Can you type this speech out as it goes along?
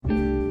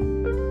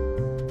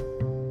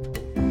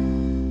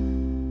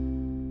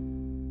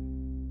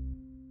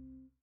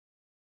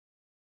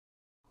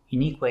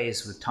Unique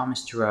Ways with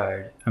Thomas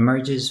Gerard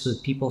emerges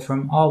with people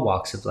from all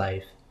walks of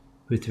life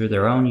who, through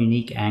their own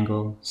unique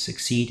angle,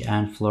 succeed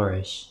and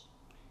flourish.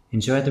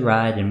 Enjoy the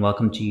ride and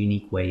welcome to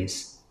Unique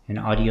Ways, an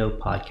audio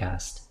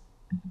podcast.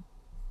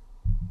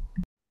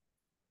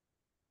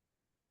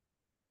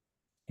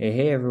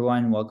 Hey,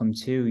 everyone. Welcome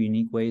to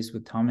Unique Ways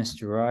with Thomas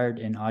Gerard,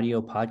 an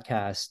audio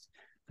podcast.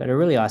 Got a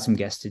really awesome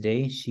guest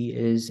today. She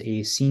is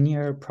a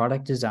senior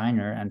product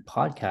designer and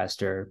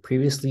podcaster,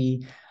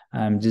 previously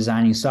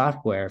designing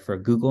software for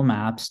Google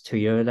Maps,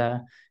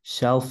 Toyota,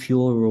 Shell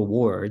Fuel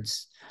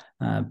Rewards,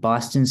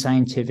 Boston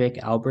Scientific,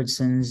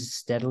 Albertsons,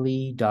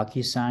 Steadily,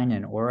 DocuSign,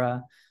 and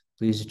Aura.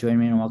 Please join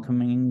me in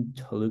welcoming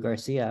Tolu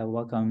Garcia.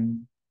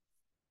 Welcome.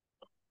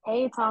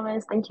 Hey,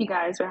 Thomas. Thank you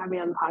guys for having me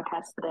on the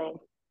podcast today.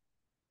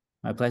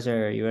 My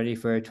pleasure. Are you ready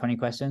for 20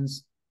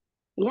 questions?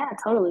 Yeah,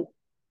 totally.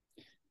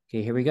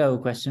 Okay, here we go.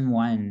 Question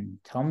one.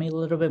 Tell me a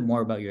little bit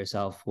more about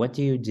yourself. What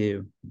do you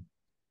do?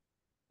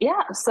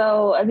 Yeah,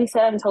 so as you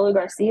said, I'm Tolu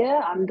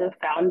Garcia. I'm the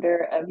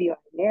founder of UI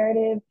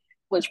Narrative,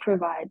 which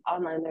provides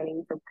online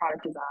learning for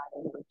product design,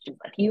 which is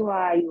like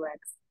UI,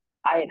 UX,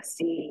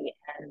 IXC,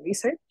 and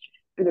research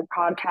through the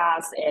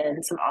podcast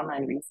and some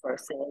online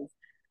resources.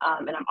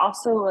 And I'm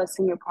also a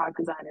senior product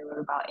designer with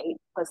about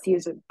 8+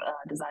 years of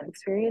design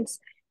experience.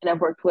 And I've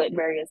worked with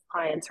various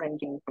clients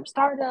ranging from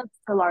startups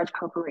to large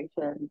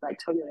corporations like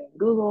Toyota and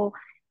Google.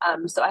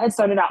 So I had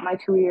started out my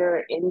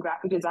career in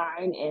graphic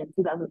design in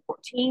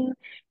 2014,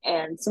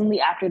 and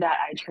soonly after that,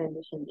 I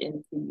transitioned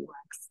into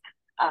UX.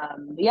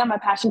 Yeah, my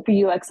passion for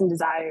UX and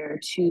desire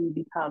to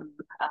become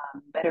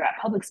better at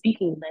public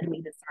speaking led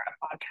me to start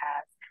a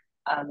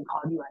podcast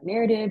called UI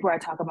Narrative, where I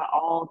talk about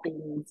all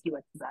things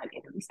UX design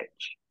and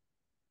research.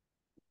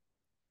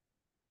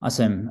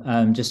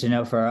 Awesome. Just a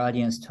note for our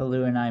audience,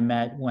 Tolu and I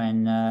met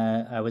when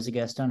I was a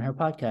guest on her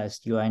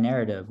podcast, UI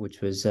Narrative,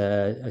 which was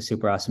a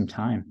super awesome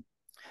time.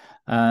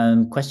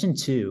 Question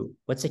two.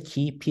 What's a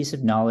key piece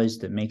of knowledge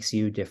that makes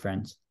you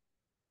different?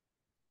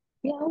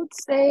 Yeah, I would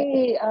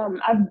say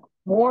I've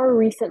more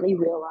recently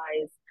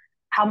realized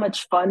how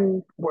much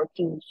fun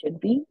working should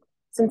be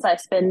since I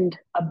spend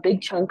a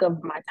big chunk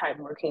of my time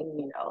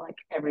working, like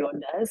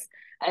everyone does.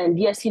 And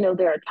yes,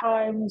 there are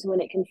times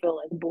when it can feel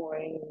like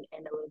boring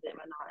and a little bit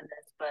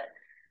monotonous,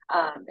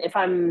 but if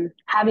I'm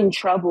having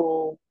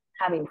trouble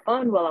having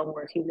fun while I'm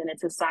working, then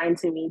it's a sign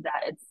to me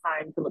that it's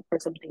time to look for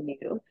something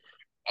new.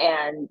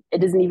 And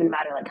it doesn't even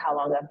matter like how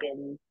long I've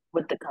been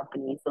with the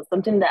company. So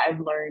something that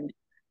I've learned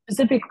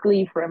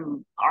specifically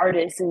from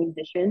artists and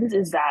musicians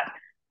is that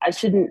I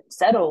shouldn't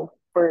settle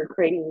for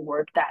creating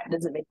work that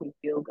doesn't make me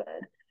feel good.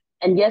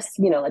 And yes,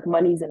 like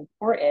money's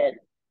important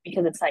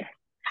because it's like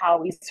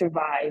how we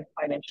survive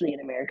financially in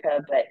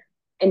America, but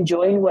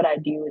enjoying what I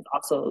do is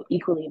also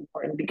equally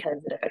important because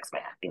it affects my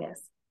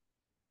happiness.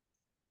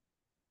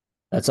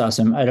 That's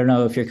awesome. I don't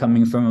know if you're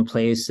coming from a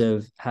place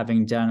of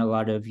having done a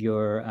lot of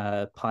your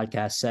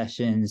podcast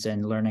sessions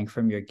and learning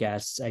from your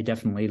guests. I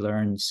definitely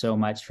learned so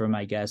much from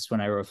my guests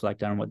when I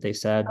reflect on what they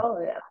said.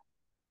 Oh yeah,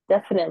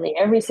 definitely.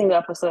 Every single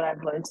episode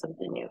I've learned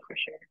something new for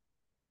sure.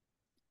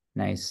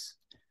 Nice.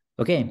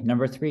 Okay,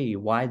 number three.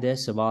 Why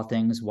this of all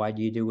things? Why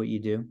do you do what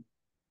you do?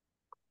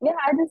 Yeah,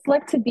 I just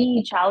like to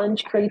be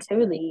challenged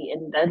creatively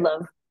and I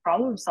love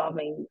problem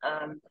solving.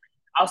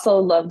 I also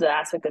love the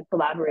aspect of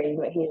collaborating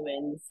with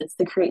humans just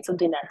to create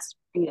something that's,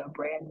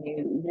 brand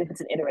new, even if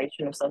it's an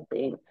iteration of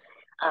something.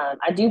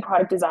 I do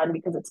product design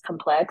because it's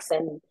complex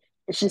and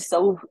it's just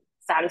so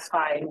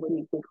satisfying when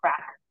you can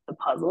crack the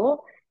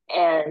puzzle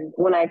and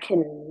when I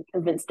can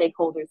convince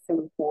stakeholders to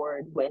move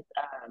forward with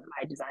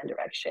my design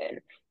direction.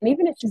 And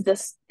even if it's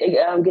just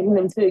getting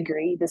them to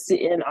agree to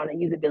sit in on a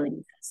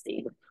usability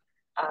testing.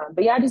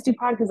 But yeah, I just do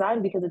product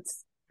design because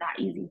it's not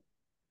easy.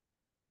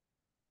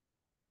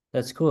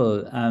 That's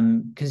cool.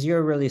 Because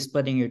you're really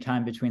splitting your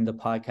time between the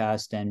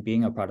podcast and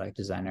being a product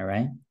designer,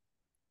 right?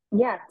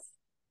 Yes.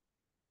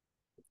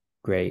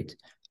 Great.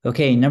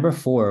 Okay, number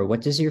four. What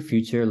does your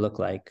future look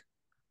like?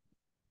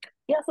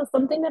 Yeah, so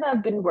something that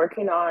I've been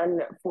working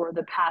on for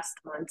the past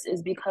months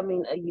is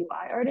becoming a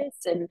UI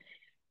artist. And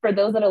for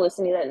those that are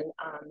listening that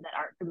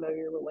aren't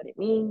familiar with what it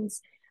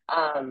means,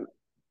 um,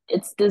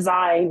 it's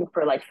designed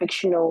for like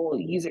fictional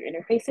user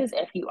interfaces,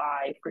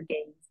 FUI, for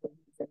games,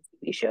 movies, and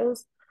TV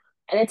shows.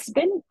 And it's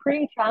been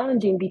pretty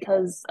challenging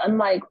because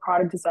unlike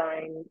product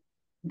design,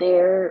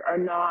 there are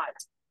not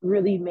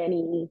really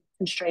many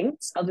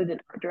constraints other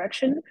than art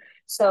direction.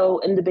 So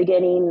in the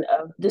beginning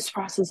of this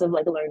process of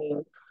like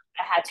learning,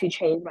 I had to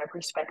change my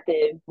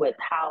perspective with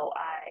how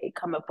I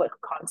come up with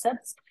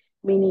concepts,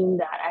 meaning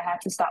that I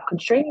had to stop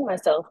constraining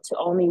myself to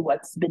only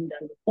what's been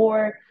done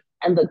before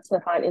and look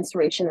to find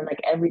inspiration in like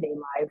everyday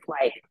life,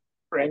 like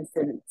for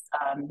instance,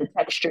 the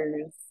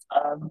textures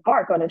of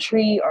bark on a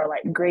tree or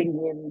like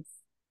gradients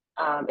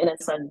in a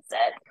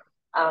sunset.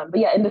 But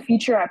yeah, in the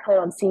future, I plan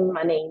on seeing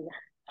my name,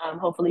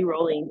 hopefully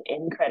rolling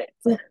in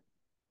credits.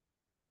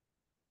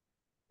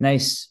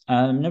 Nice.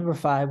 Number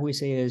five, we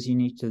say is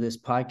unique to this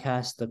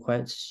podcast. The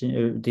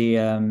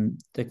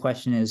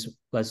question is,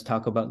 let's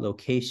talk about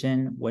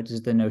location. What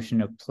does the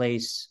notion of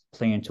place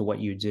play into what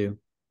you do?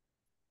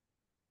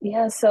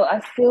 Yeah, so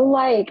I feel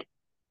like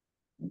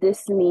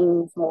this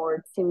means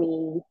more to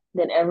me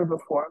than ever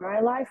before in my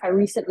life. I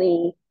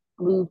recently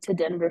moved to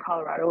Denver,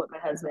 Colorado with my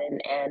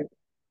husband, and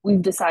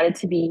we've decided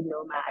to be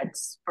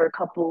nomads for a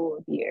couple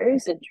of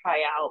years and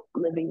try out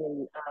living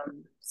in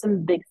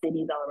some big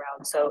cities all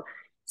around. So,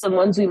 some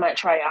ones we might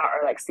try out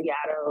are like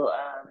Seattle,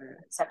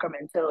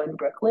 Sacramento, and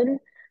Brooklyn.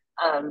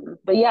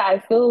 But yeah, I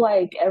feel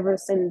like ever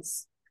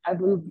since I've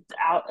moved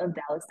out of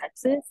Dallas,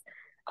 Texas,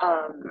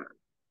 um,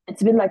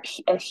 it's been like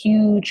a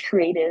huge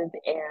creative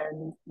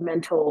and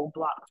mental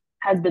block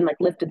has been like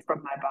lifted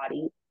from my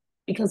body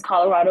because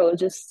Colorado is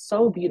just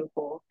so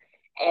beautiful.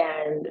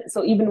 And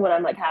so even when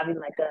I'm like having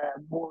like a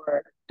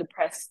more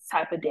depressed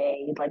type of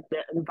day, like the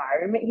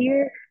environment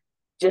here,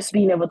 just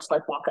being able to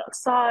like walk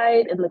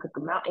outside and look at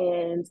the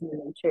mountains and the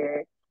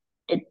nature,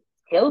 it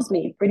heals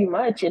me pretty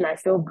much. And I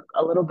feel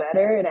a little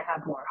better and I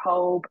have more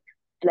hope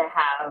and I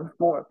have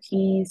more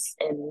peace.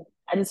 And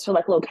I just feel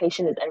like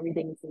location is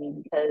everything to me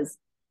because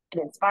it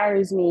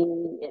inspires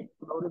me, it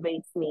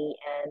motivates me,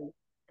 and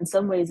in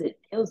some ways it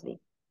heals me.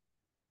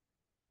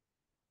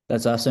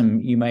 That's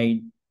awesome. You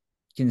might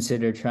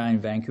consider trying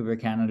Vancouver,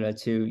 Canada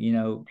too. Being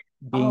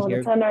Oh,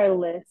 that's here. on our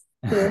list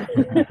too.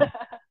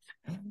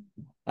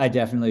 I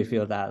definitely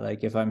feel that.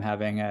 Like if I'm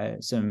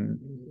having some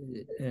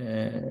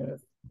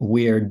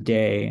weird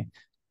day,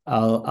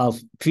 I'll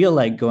feel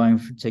like going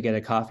to get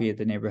a coffee at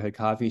the neighborhood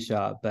coffee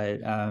shop, but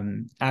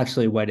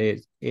actually, what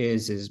it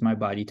is my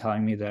body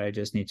telling me that I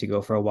just need to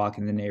go for a walk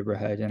in the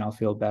neighborhood, and I'll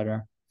feel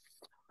better.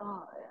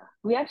 Oh yeah.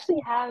 We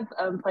actually have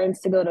plans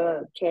to go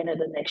to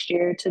Canada next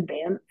year to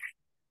Banff.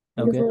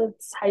 I think is Okay. what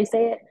it's how you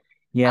say it.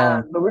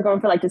 Yeah, But we're going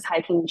for like this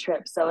hiking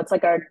trip. So it's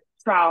like our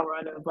trial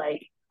run of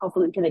like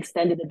hopefully we can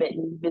extend it a bit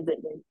and visit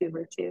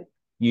Vancouver too.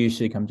 you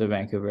should come to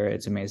Vancouver.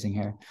 It's amazing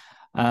here.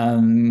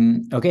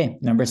 Okay,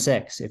 number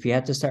six. If you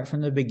had to start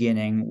from the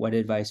beginning, what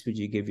advice would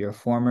you give your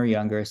former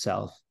younger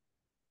self?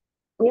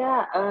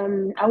 Yeah,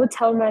 I would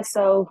tell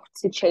myself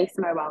to chase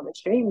my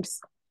wildest dreams.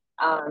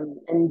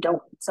 And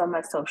don't sell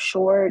myself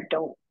short.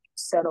 Don't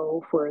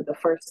settle for the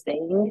first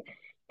thing.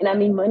 And I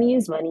mean, money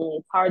is money.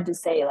 It's hard to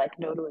say like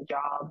no to a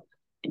job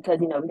because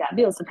we got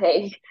bills to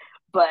pay.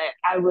 But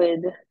I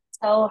would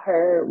tell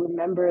her,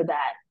 remember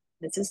that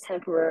this is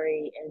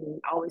temporary and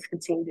always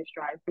continue to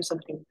strive for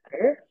something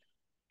better.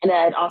 And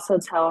I'd also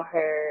tell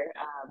her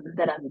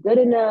that I'm good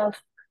enough,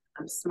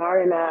 I'm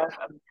smart enough,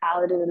 I'm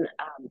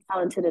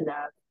talented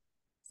enough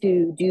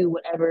to do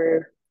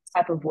whatever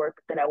type of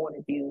work that I want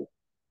to do,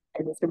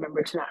 and just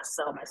remember to not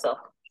sell myself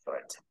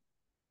short.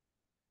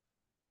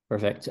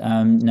 Perfect.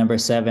 Number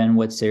seven,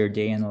 what's your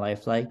day in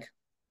life like?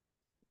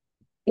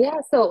 Yeah,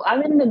 so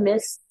I'm in the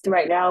midst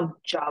right now of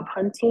job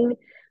hunting,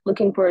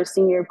 looking for a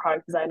senior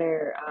product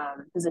designer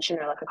position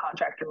or like a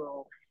contractor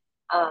role.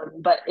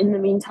 But in the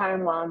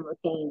meantime, while I'm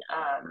looking,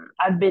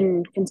 I've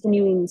been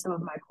continuing some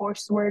of my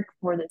coursework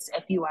for this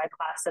FUI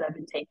class that I've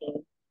been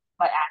taking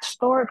by Ash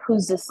Thorpe,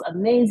 who's this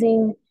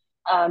amazing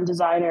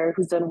designer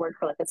who's done work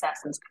for like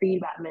Assassin's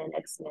Creed, Batman,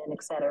 X-Men,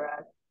 etc.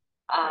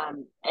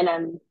 And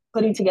I'm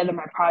putting together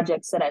my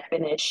projects that I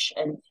finish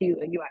into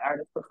a UI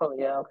artist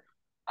portfolio.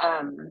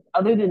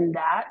 Other than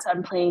that,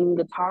 I'm playing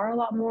guitar a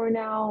lot more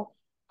now.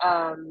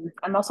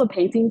 I'm also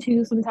painting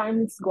too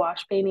sometimes,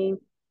 gouache painting,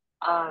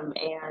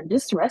 and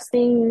just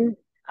resting,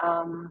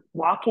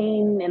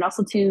 walking, and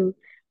also to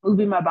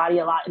moving my body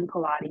a lot in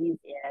Pilates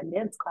and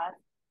dance class.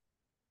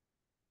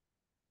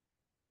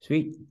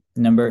 Sweet.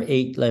 Number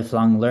eight,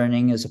 lifelong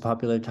learning is a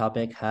popular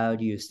topic. How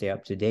do you stay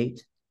up to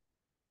date?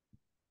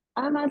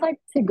 I'd like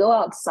to go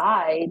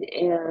outside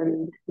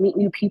and meet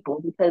new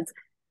people because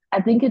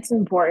I think it's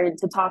important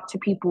to talk to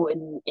people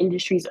in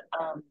industries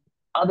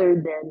other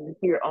than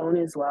your own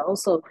as well.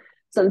 So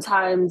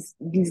sometimes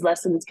these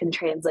lessons can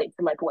translate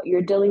to like what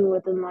you're dealing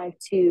with in life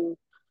too.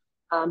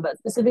 But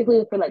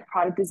specifically for like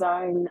product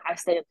design, I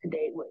stay up to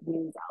date with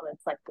news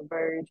outlets like The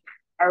Verge.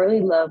 I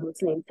really love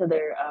listening to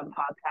their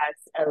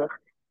podcasts.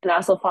 And I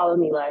also follow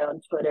Nilay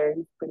on Twitter.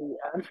 He's pretty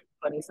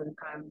funny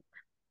sometimes.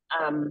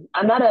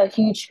 I'm not a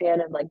huge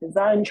fan of like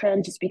design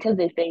trends just because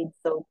they fade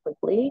so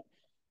quickly.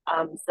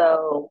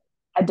 So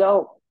I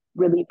don't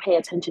really pay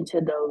attention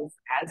to those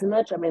as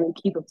much. I mainly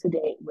keep up to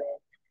date with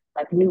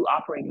like new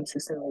operating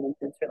system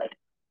releases for like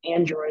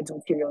Android's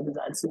material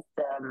design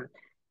system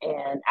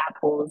and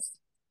Apple's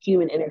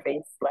human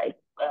interface like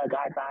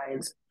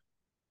guidelines.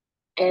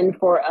 And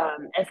for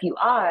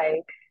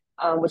FUI,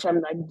 which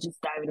I'm like just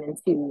diving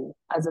into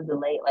as of the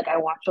late, like I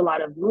watch a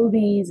lot of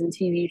movies and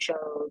TV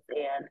shows,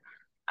 and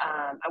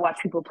I watch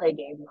people play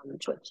games on the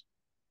Twitch.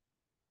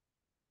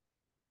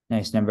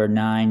 Nice. Number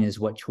nine is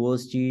what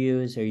tools do you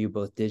use? Are you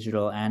both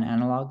digital and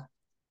analog?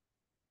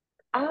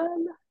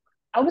 Um,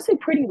 I would say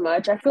pretty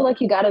much. I feel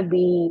like you gotta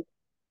be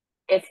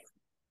if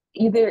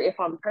either if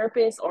on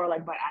purpose or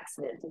like by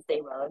accident to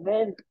stay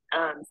relevant.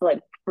 So like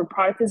for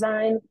product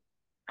design,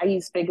 I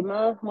use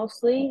Figma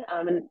mostly,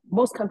 and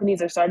most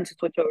companies are starting to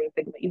switch over to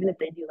Figma, even if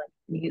they do like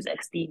use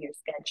XD or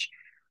Sketch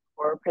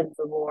or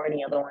Principal or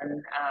any other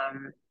one.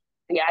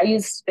 Yeah, I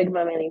use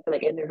Figma mainly for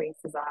like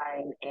interface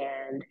design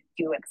and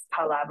UX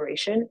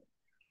collaboration.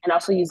 and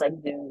also use like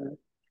Zoom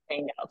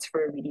Hangouts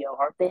for a video,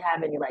 or if they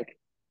have any like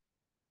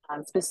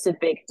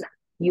specific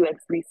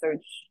UX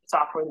research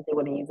software that they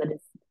want to use, I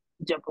just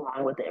jump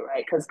along with it,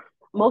 right? Because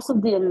most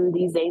of them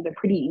these days are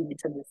pretty easy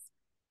to just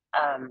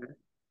um,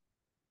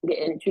 get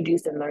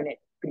introduced and learn it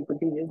pretty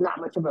quickly. There's not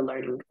much of a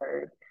learning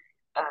curve.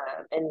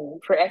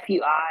 And for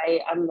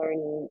FUI, I'm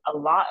learning a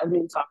lot of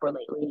new software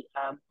lately.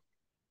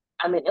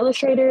 I'm an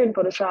Illustrator and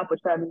Photoshop,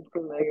 which I'm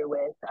familiar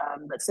with,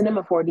 but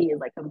Cinema 4D is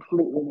like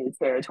completely new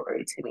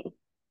territory to me.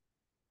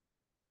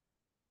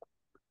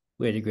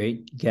 We had a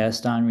great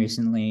guest on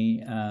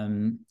recently,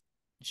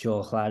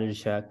 Joel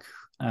Hladishuk,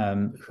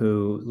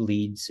 who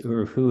leads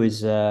or who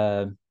is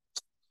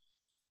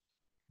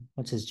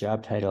what's his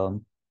job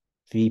title?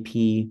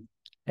 VP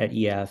at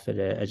EF at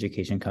an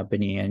education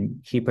company,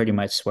 and he pretty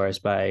much swears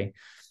by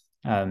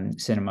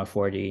Cinema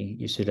 4D.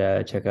 You should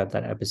check out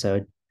that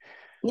episode.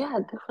 Yeah,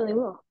 definitely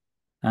will.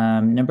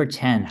 Number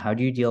 10, how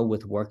do you deal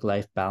with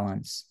work-life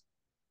balance?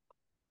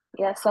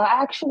 Yeah, so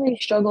I actually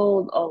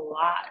struggled a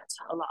lot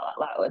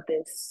with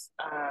this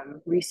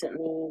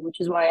recently, which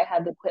is why I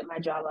had to quit my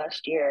job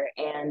last year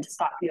and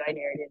stop UI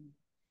narrative,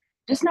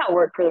 just not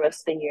work for the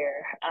rest of the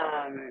year.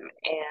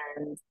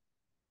 And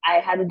I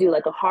had to do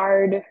like a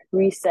hard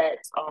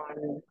reset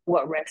on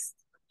what rest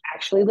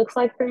actually looks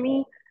like for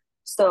me.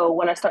 So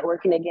when I start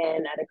working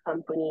again at a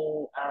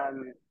company,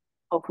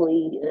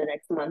 hopefully in the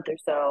next month or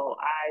so,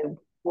 I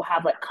will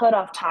have like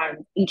cutoff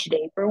time each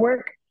day for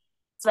work.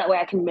 So that way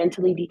I can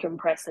mentally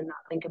decompress and not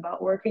think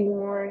about work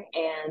anymore.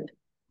 And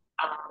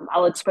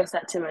I'll express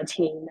that to my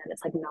team that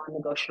it's like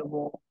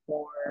non-negotiable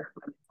for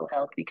my mental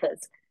health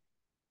because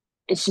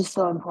it's just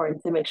so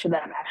important to make sure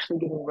that I'm actually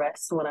getting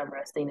rest when I'm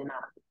resting and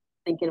not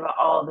thinking about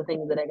all the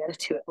things that I got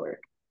to do at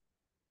work.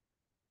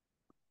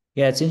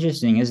 Yeah, it's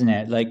interesting, isn't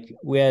it? Like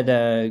we had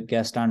a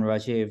guest on,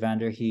 Roger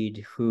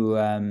Vanderheed, who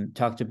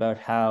talked about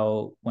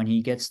how when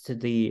he gets to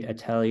the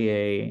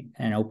atelier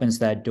and opens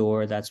that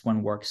door, that's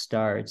when work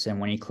starts, and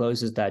when he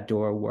closes that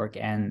door, work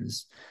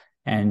ends.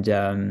 And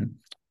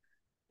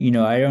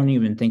I don't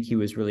even think he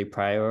was really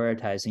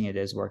prioritizing it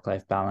as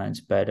work-life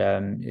balance, but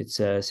it's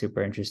a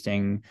super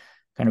interesting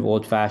kind of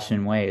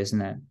old-fashioned way,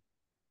 isn't it?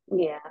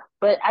 Yeah,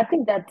 but I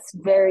think that's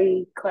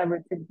very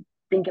clever to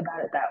think about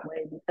it that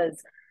way because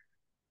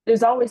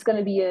there's always going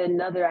to be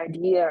another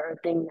idea or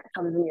thing that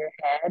comes in your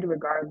head,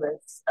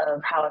 regardless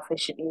of how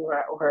efficient you are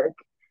at work.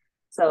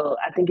 So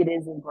I think it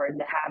is important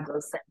to have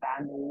those set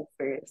boundaries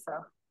for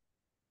yourself.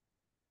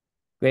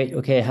 Great.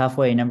 Okay,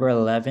 halfway, number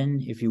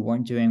 11. If you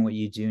weren't doing what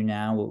you do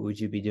now, what would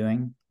you be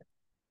doing?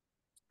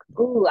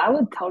 Ooh, I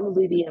would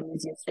totally be a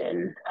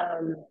musician,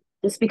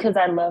 just because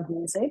I love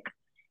music.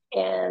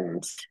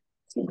 And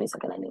excuse me a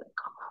second, I need to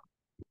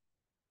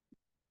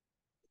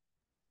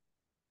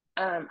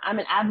I'm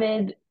an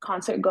avid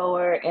concert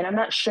goer, and I'm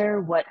not sure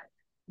what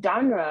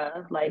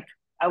genre like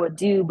I would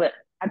do, but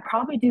I'd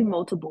probably do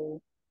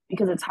multiple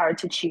because it's hard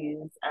to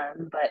choose.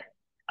 But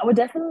I would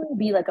definitely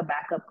be like a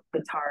backup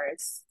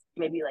guitarist,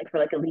 maybe like for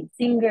like a lead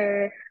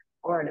singer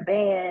or in a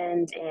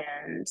band,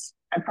 and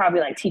I'd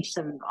probably like teach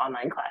some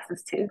online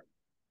classes too.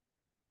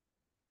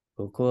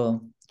 Cool,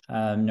 cool.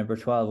 Number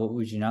 12, what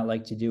would you not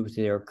like to do with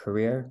your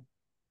career?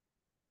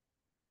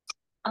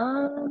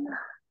 Um,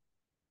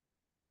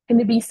 can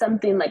it be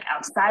something like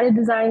outside of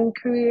design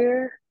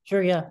career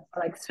Sure, yeah.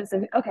 or like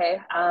specific? Okay.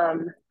 I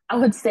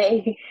would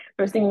say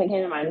first thing that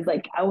came to mind is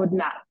like I would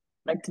not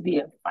like to be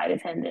a flight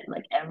attendant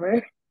like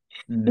ever,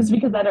 just Mm,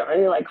 because I don't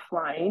really like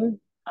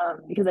flying,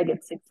 because I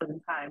get sick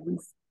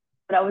sometimes.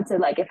 But I would say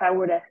like if I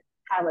were to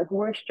have like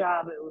worst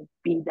job, it would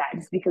be that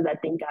just because I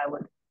think I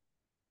would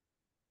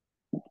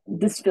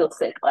just feel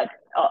sick like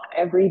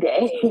every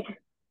day.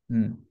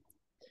 mm.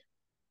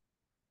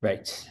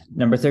 Right.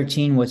 Number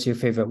 13, what's your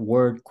favorite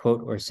word,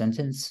 quote, or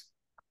sentence?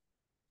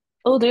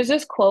 Oh, there's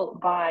this quote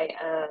by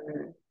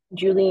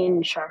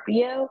Julian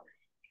Sharpio,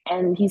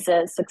 and he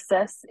says,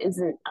 "Success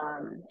isn't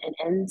an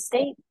end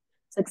state.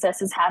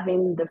 Success is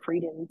having the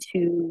freedom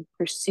to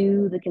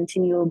pursue the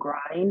continual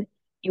grind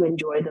you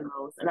enjoy the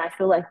most." And I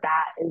feel like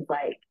that is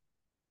like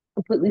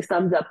completely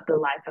sums up the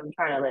life I'm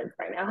trying to live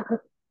right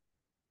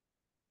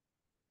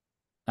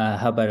now.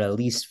 How about a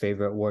least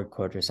favorite word,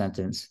 quote, or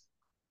sentence?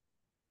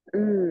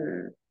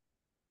 mm,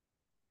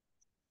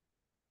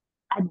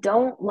 I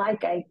don't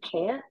like I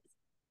can't.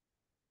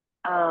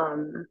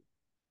 Um,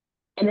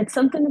 and it's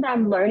something that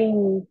I'm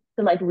learning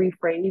to like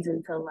rephrase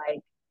into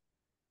like,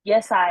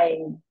 yes,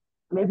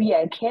 maybe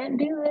I can't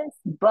do this,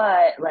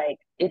 but like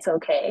it's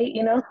okay,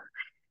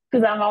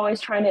 because I'm always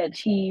trying to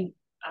achieve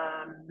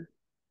um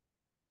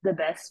the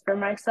best for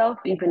myself,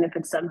 even if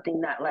it's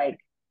something that like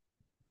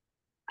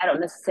I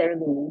don't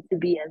necessarily need to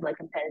be as like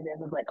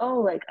competitive of like, oh,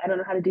 like I don't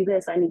know how to do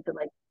this. I need to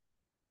like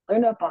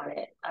learn up on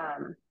it.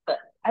 But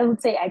I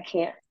would say I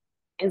can't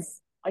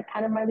is like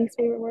kind of my least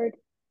favorite word.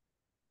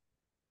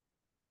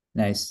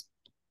 Nice.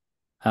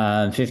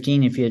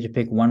 15, if you had to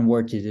pick one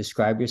word to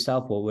describe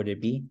yourself, what would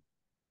it be?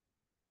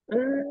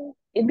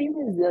 It'd be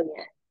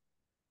resilient.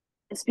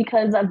 It's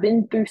because I've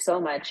been through so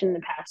much in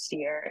the past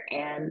year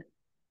and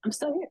I'm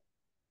still here.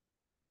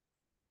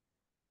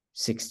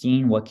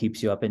 16, what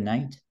keeps you up at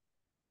night?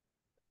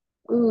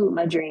 Ooh,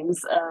 my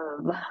dreams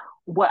of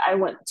what I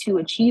want to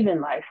achieve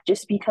in life,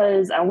 just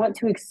because I want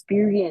to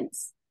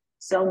experience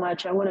so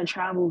much. I want to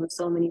travel to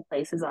so many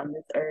places on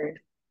this earth,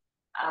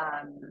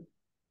 um,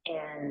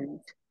 and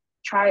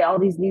try all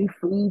these new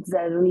foods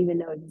that I don't even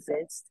know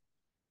exist,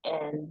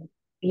 and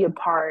be a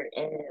part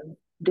in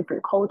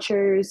different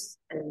cultures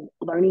and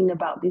learning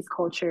about these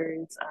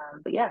cultures.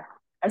 But yeah,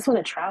 I just want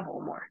to travel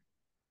more.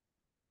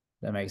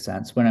 That makes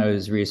sense. When I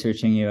was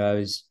researching you, I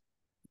was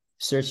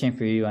searching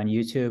for you on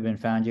YouTube and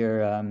found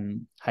your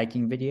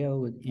hiking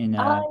video Oh in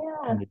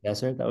yeah, the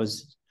desert. That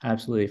was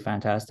absolutely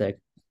fantastic.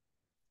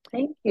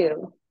 thank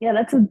you. Yeah,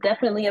 that's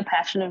definitely a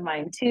passion of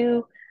mine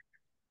too.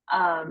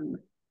 Um,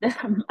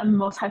 I'm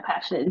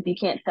multi-passionate if you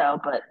can't tell,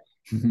 but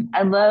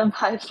I love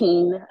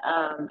hiking,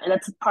 and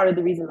that's part of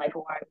the reason like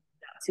why I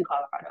moved out to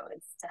Colorado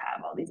is to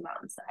have all these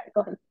mountains to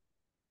hike on.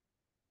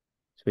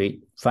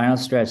 Sweet. Final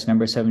stretch,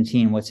 number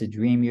 17. What's a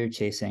dream you're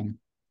chasing?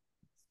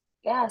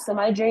 Yeah, so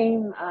my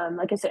dream,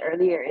 like I said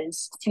earlier,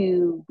 is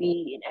to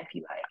be an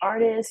FUI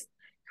artist,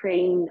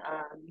 creating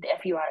the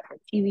FUI for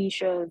TV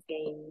shows,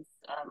 games,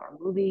 or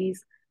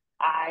movies.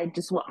 I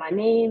just want my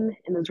name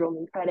in those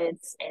rolling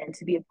credits and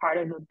to be a part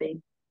of a big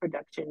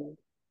production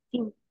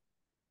team.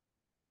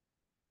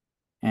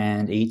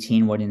 And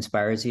 18, what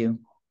inspires you?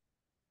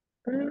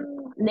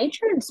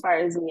 Nature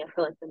inspires me, I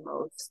feel like the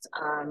most.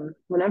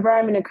 Whenever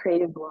I'm in a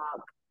creative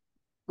block,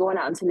 going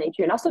out into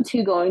nature and also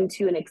to going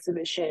to an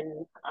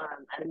exhibition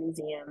at a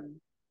museum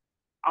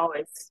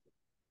always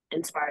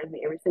inspires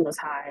me every single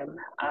time.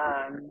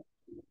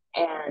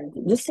 And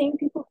just seeing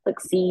people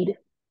succeed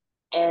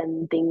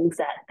and things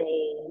that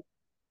they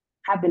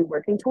have been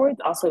working towards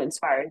also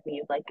inspires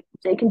me. Like,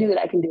 if they can do it,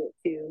 I can do it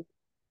too,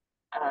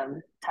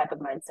 type of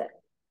mindset.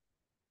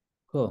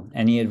 Cool.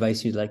 Any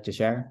advice you'd like to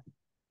share?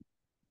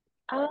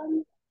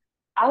 Um,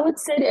 I would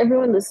say to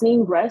everyone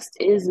listening, rest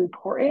is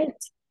important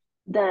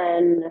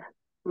than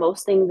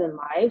most things in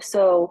life.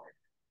 So,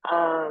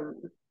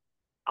 um,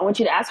 I want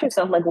you to ask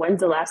yourself, like, when's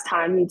the last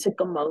time you took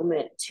a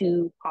moment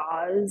to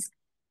pause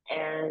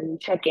and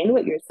check in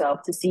with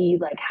yourself to see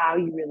like how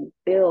you really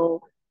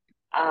feel,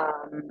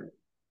 um,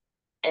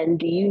 and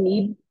do you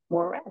need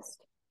more rest?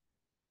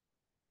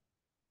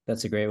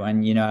 That's a great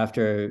one.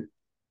 After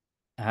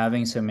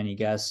having so many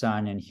guests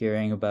on and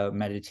hearing about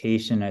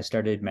meditation, I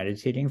started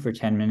meditating for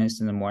 10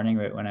 minutes in the morning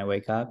right when I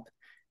wake up.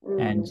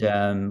 And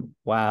Mm,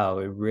 wow,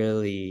 it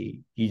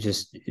really,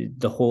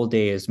 the whole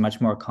day is much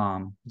more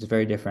calm. It's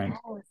very different.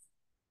 yes.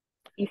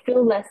 You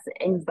feel less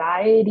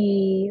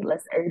anxiety,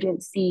 less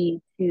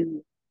urgency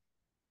to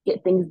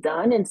get things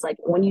done. It's like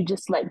when you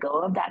just let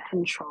go of that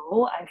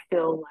control, I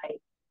feel like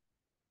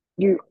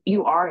you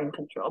are in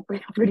control.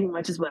 Pretty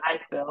much is what I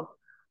feel.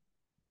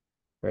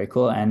 Very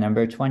cool. And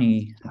number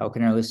 20, how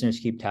can our listeners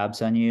keep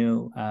tabs on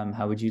you?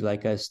 How would you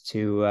like us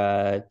to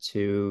have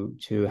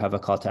a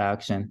call to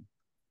action?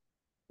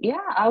 Yeah,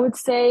 I would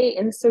say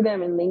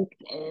Instagram and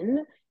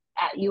LinkedIn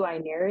at UI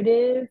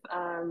Narrative.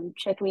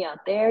 Check me out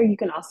there. You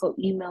can also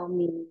email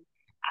me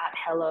at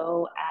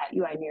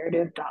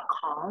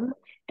hello@uinarrative.com.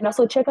 And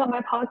also check out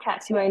my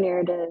podcast, UI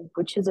Narrative,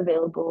 which is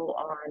available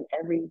on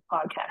every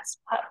podcast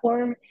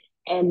platform.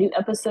 And new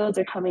episodes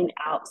are coming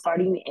out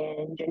starting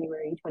in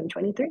January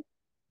 2023.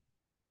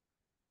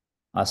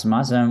 Awesome,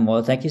 awesome.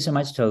 Well, thank you so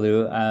much,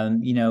 Tolu.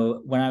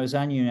 When I was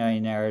on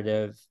United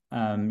Narrative,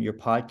 your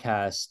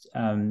podcast,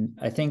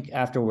 I think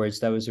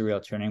afterwards that was a real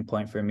turning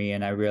point for me,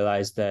 and I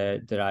realized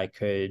that I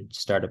could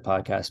start a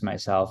podcast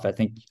myself. I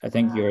think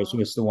yours Wow.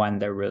 was the one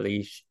that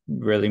really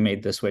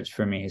made the switch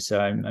for me. So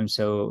I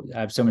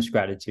have so much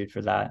gratitude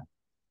for that.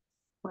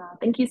 Wow,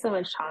 thank you so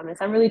much, Thomas.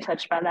 I'm really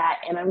touched by that.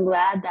 And I'm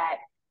glad that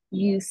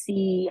you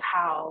see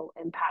how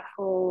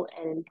impactful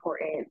and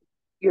important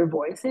your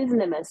voice is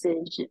and the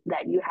message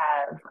that you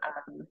have,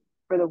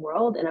 for the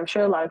world. And I'm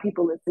sure a lot of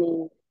people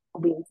listening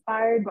will be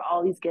inspired by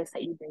all these guests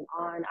that you bring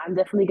on. I'm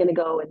definitely going to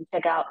go and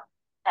check out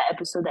that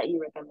episode that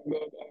you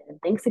recommended. And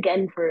thanks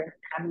again for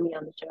having me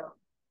on the show.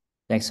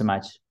 Thanks so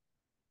much.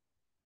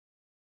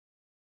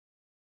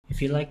 If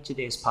you liked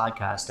today's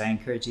podcast, I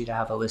encourage you to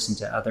have a listen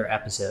to other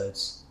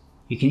episodes.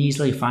 You can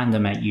easily find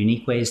them at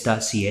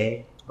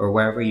uniqueways.ca or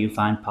wherever you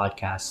find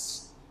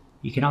podcasts.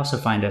 You can also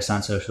find us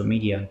on social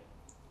media.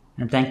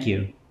 And thank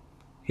you.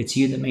 It's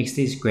you that makes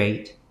these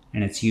great,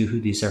 and it's you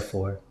who these are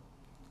for.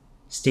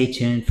 Stay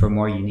tuned for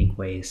more unique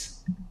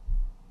ways.